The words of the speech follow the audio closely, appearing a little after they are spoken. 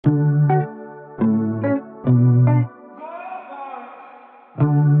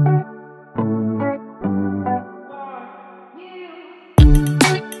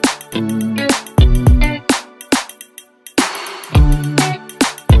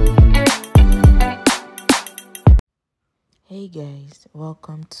Hey guys,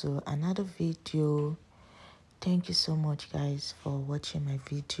 welcome to another video. Thank you so much guys for watching my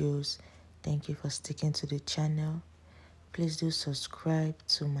videos. Thank you for sticking to the channel. Please do subscribe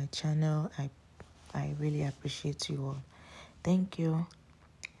to my channel. I really appreciate you all. Thank you.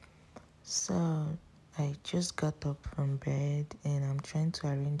 So I just got up from bed and I'm trying to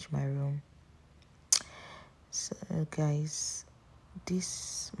arrange my room. So guys,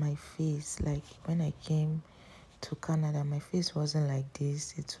 this my face, like when I came to Canada, my face wasn't like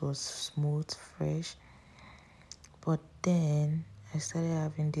this. It was smooth, fresh, but then I started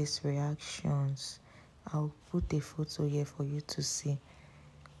having these reactions. I'll put a photo here for you to see.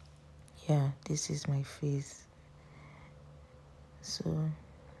 Yeah, this is my face. So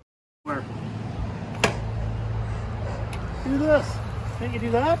do this. Can't you do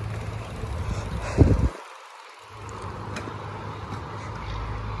that?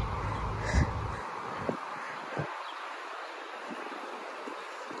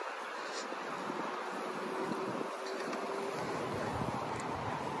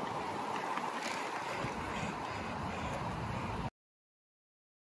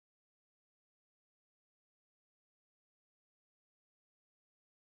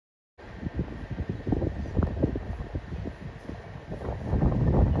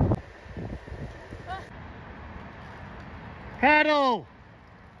 Paddle!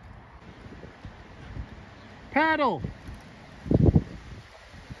 Paddle!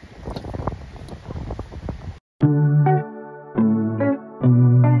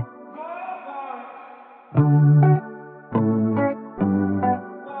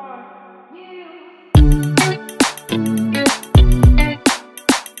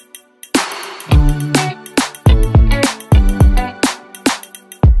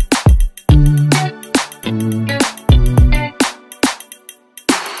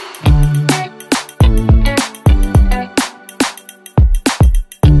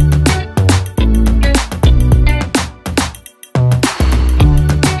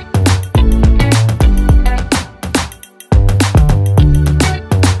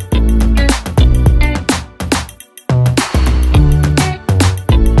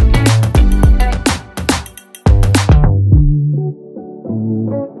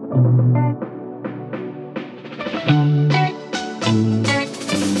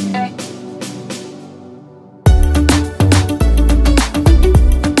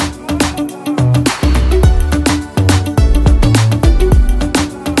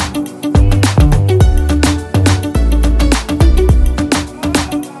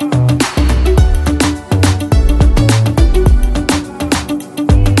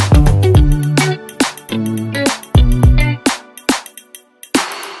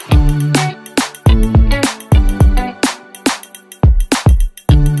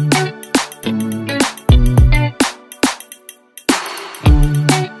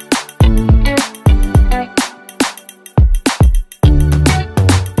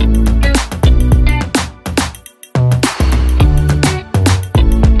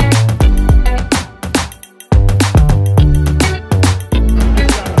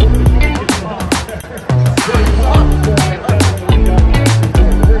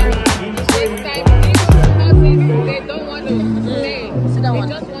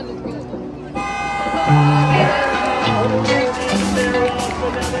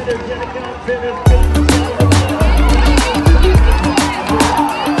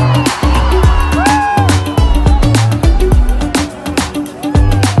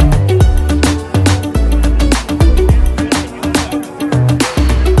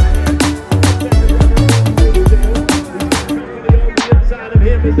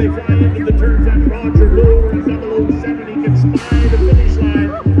 As they fly into the turns at Rodeo, he's on the low 70, can spy the finish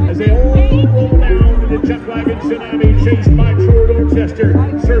line as they all roll down to the chuck wagon tsunami, chased by Troy Dorchester,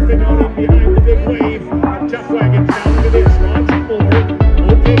 surfing on in behind the big wave. Chuck wagon down to this, launching more,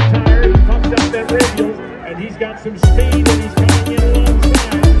 okay tired, puffs out that radial, and he's got some speed and he's coming in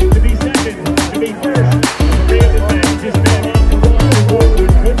alongside to be second, to be first. And the rail advantage is made off the wall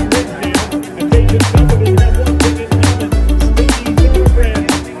with Cody Ridgedale, and they just have one thing in common, speedy thoroughbred.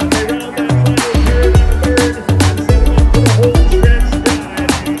 Stretch stride.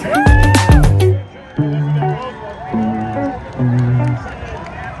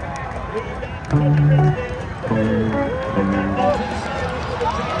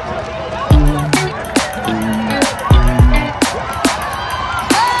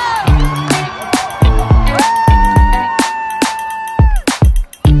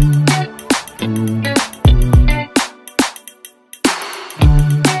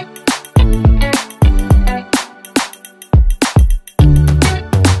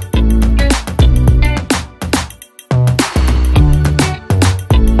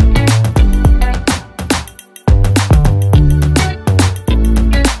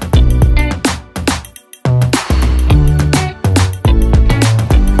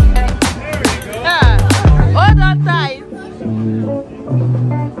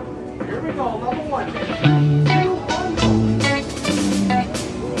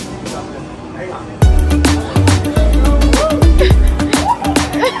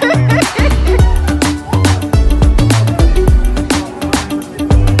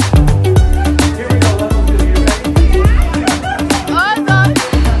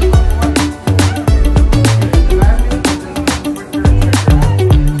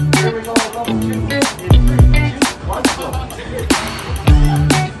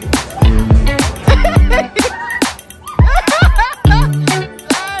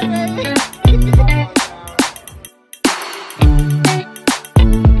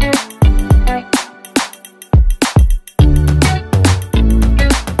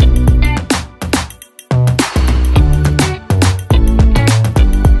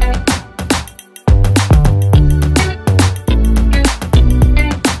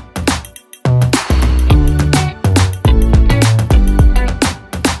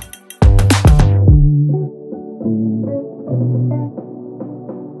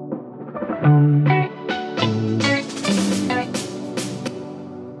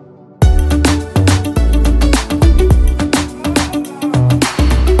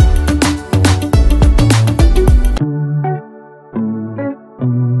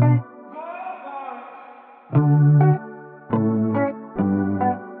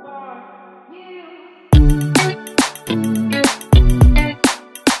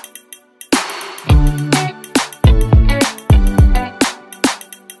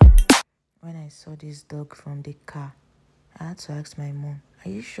 this dog from the car. I had to ask my mom, are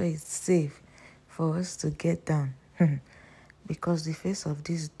you sure it's safe for us to get down? Because the face of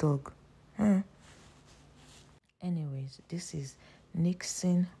this dog. Anyways, this is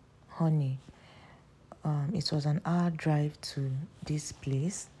Nixon Honey. It was an hour drive to this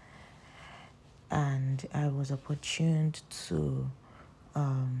place, and I was opportuned to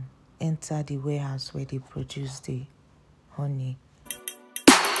enter the warehouse where they produce the honey.